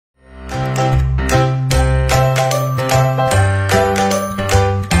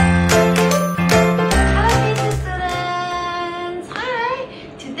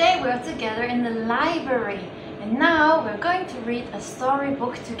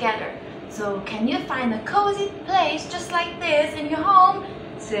storybook together. So can you find a cozy place just like this in your home?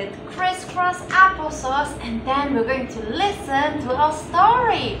 Sit crisscross applesauce, and then we're going to listen to our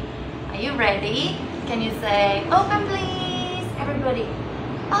story. Are you ready? Can you say, open please? Everybody,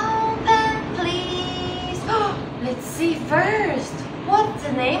 open please. Let's see first. What's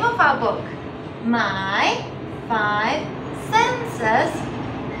the name of our book? My 5 Senses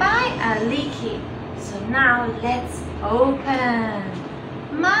by Aliki. So now let's open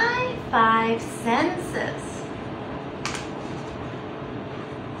My 5 Senses.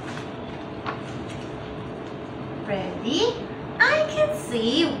 Ready? I can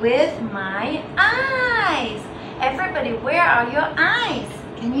see with my eyes. Everybody, where are your eyes?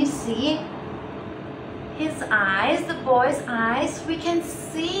 Can you see his eyes, the boy's eyes? We can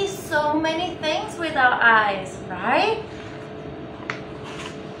see so many things with our eyes, right?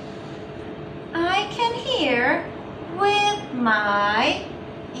 I can hear with my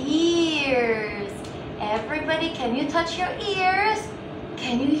ears. Everybody, can you touch your ears?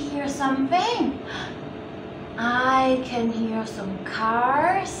 Can you hear something? I can hear some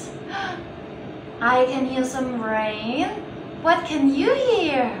cars. I can hear some rain. What can you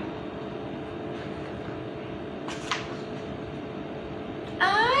hear?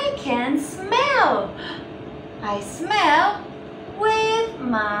 I can smell. I smell with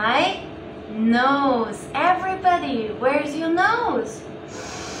my nose. Everybody, where's your nose?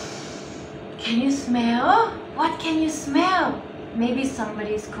 Can you smell? What can you smell? Maybe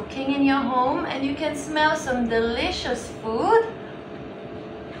somebody's cooking in your home and you can smell some delicious food.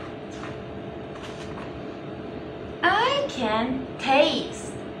 I can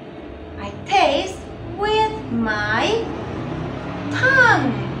taste. I taste with my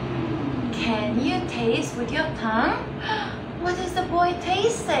tongue. Can you taste with your tongue? What is the boy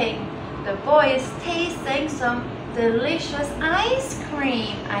tasting? The boy is tasting some delicious ice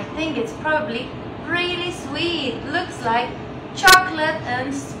cream. I think it's probably really sweet. Looks like chocolate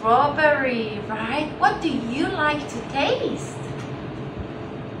and strawberry, right? What do you like to taste?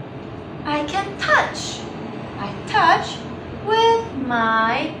 I can touch. I touch with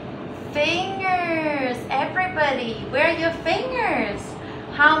my fingers. Everybody, where are your fingers?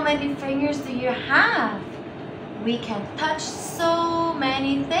 How many fingers do you have? We can touch so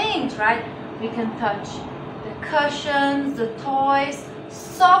many things, right? We can touch the cushions, the toys,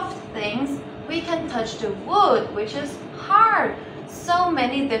 soft things. We can touch the wood, which is hard. So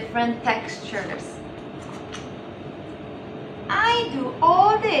many different textures. I do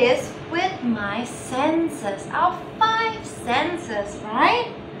all this with my senses, our 5 senses,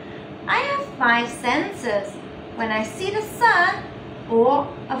 right? I have 5 senses. When I see the sun, or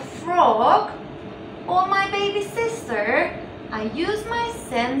a frog, or my baby sister, I use my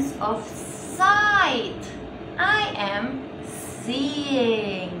sense of sight. I am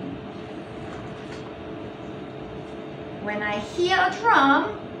seeing. When I hear a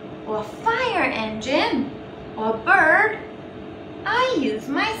drum, or fire engine, or bird, I use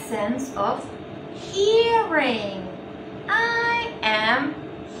my sense of hearing. I am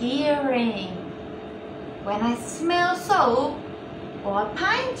hearing. When I smell soap, or a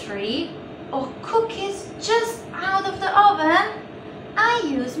pine tree, or cookies just out of the oven, I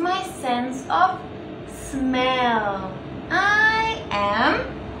use my sense of smell. I am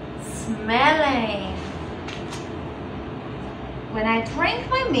smelling. When I drink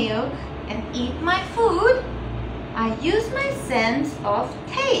my milk and eat my food, I use my sense of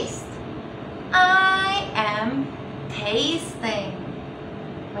taste. I am tasting.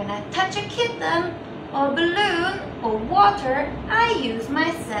 When I touch a kitten or balloon or water, I use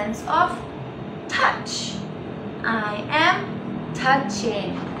my sense of touch. I am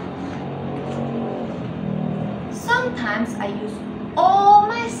touching. Sometimes I use all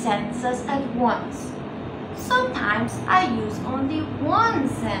my senses at once. Sometimes I use only one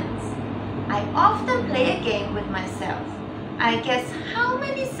sense. I often play a game with myself. I guess how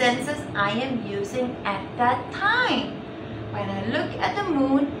many senses I am using at that time. When I look at the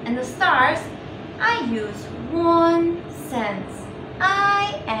moon and the stars, I use one sense.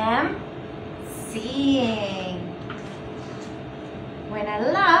 I am seeing. When I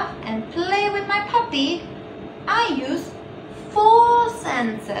laugh and play with my puppy, I use 4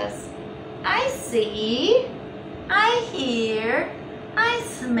 senses. I see, I hear, I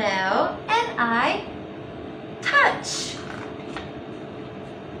smell, and I touch.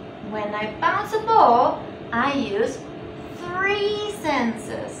 When I bounce a ball, I use 3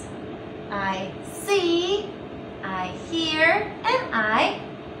 senses. I see, I hear, and I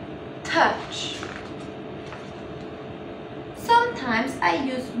touch. Sometimes I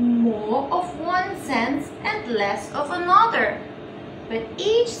use more of one sense and less of another. but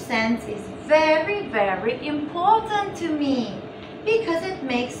each sense is very, very important to me because it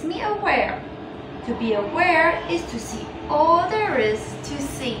makes me aware. To be aware is to see all there is to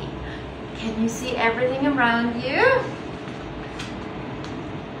see. Can you see everything around you?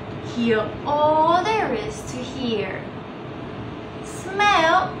 Hear all there is to hear.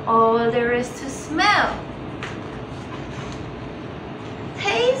 Smell all there is to smell.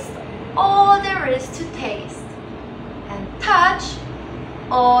 Taste all there is to taste. And touch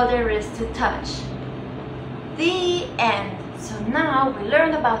all there is to touch. The end. So now we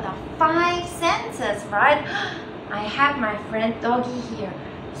learned about our 5 senses, right? I have my friend Doggy here.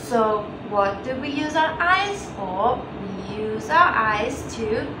 So what do we use our eyes for? We use our eyes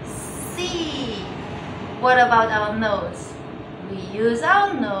to see. What about our nose? We use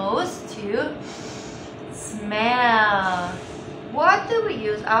our nose to smell. What do we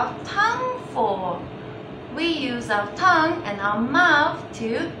use our tongue for? We use our tongue and our mouth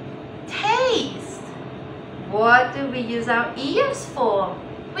to taste. What do we use our ears for?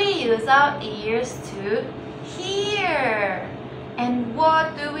 We use our ears to hear. And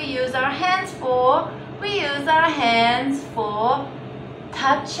what do we use our hands for? We use our hands for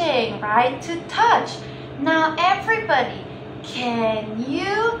touching, right? To touch. Now everybody, can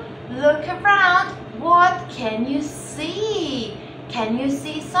you look around? What can you see? Can you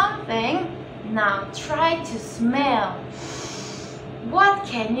see something? Now try to smell. What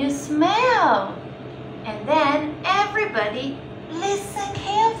can you smell? And then everybody listen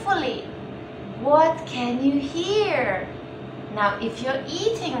carefully. What can you hear? Now if you're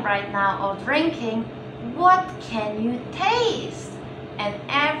eating right now or drinking, what can you taste? And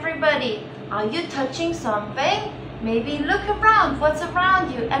everybody, are you touching something? Maybe look around, what's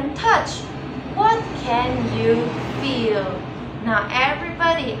around you, and touch. What can you feel? Now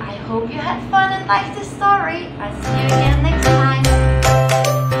everybody, I hope you had fun and liked this story. I'll see you again next time.